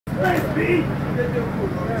space, B.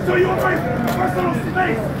 So you want my personal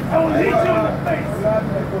space? I will hit you in the face.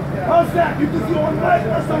 How's that? Because you want my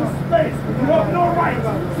personal space. You have no right.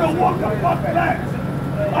 So walk the fuck back.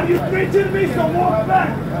 Are you threatening me? So walk back.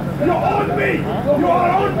 You own me. You are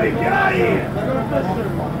on me. Get out of here.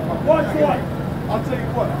 What? I'll tell you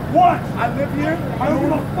what. What? I live here. I don't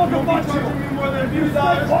give a fuck about you. Me more than If you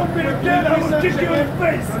step on me again, I will kick you in the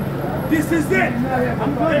face. This is it.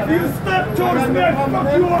 If you step towards me, I'll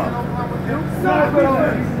fuck you up. Stop it.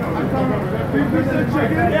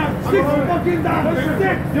 Yeah, 6 fucking dollars.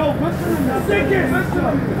 6. Yo, listen.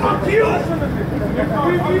 fuck you.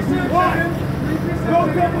 What?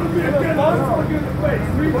 Don't come with me again. I'll fuck you in the face.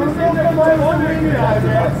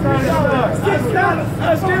 $6.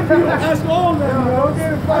 Ask him. Ask all of them.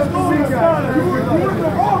 Ask all of them.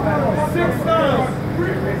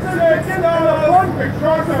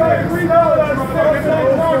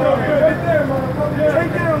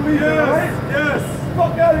 Yes.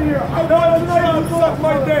 Fuck out of here. I'm not suck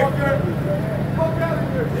my dick. Fuck out of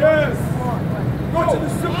here. Yes. Go to the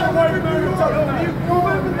super white man and tell them you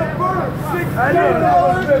live in the bird. $6.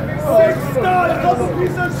 Double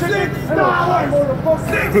piece of chicken. $6.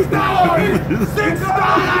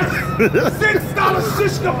 $6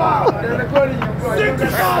 shishkabob. $6.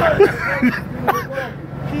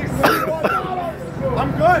 I'm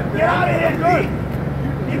good. Get out of here. I'm good.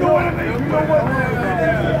 You know what I mean? You know what?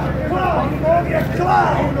 Clown. You're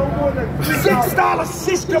clown. $6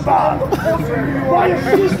 shishkabob. Why a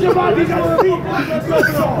shishkabob? You got feet.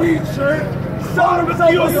 Weed shirt.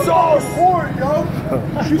 Barbecue sauce.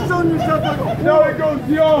 You selling yourself like a whore. Now it goes,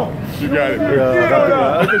 yo. You got it. I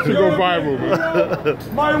guess you go viral,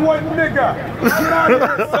 man. My white nigga. Get out of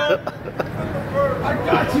here, son. I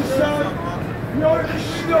got you, son. You know what this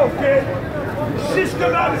shit, okay? Shish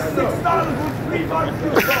kebab is $6 with free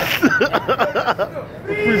barbecue sauce.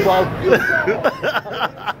 Free barbecue sauce.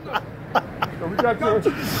 Don't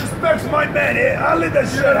you disrespect my man here. I'll let that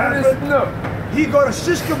shit happen. Look, he got a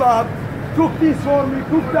shish kebab, cook this for me,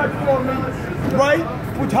 cook that for me, right?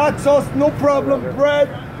 With hot sauce, no problem, bread.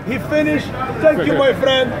 He finished. Thank you, my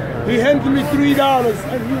friend. He handed me $3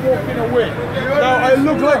 and he walking away. Now I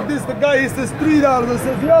look like this. The guy, he says $3. I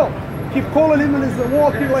says, yo. Keep calling him and he's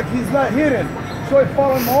walking like he's not hitting. So I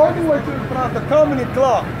follow him all the way to the front, the comedy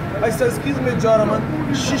club. I said, excuse me, gentlemen,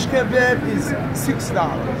 shish kebab is $6.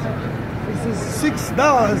 He says,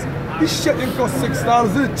 $6? This shit didn't cost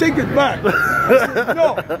 $6. Take it back. I said,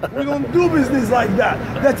 no, we don't do business like that.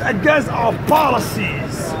 That's against our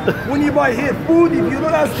policies. When you buy here food, if you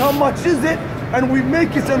don't ask how much is it, and we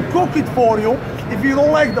make it and cook it for you, if you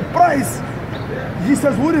don't like the price, he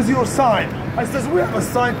says, what is your sign? I says, we have a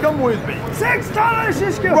sign, come with me. $6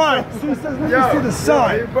 shish kebab. Right, so he says, let me see the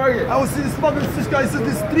sign. I will see this fucking shish kebab. He says,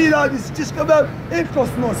 this $3, this shish kebab, it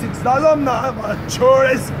costs no $6. I'm a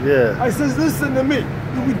tourist. Yeah. I says, listen to me.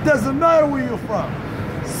 It doesn't matter where you're from.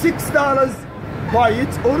 $6, buy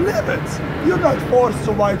it or leave it. You're not forced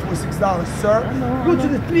to buy it for $6, sir. Go to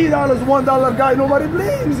the $3, $1 guy, nobody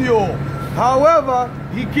blames you. However,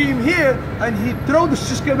 he came here and he threw the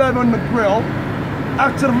shish kebab on the grill.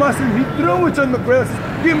 After Muslim, he threw it on the grill. Says,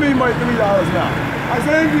 give me my $3 now. I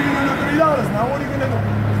said, hey, you're gonna do $3 now. What are you gonna do?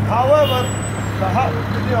 However,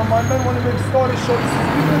 my man wanted to make a story short. He says,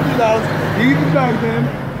 give me $3. He gave it back to him.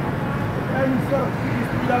 And instead of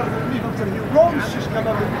 $3 and leave him, he rolled the shish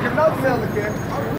kebab. He cannot sell again.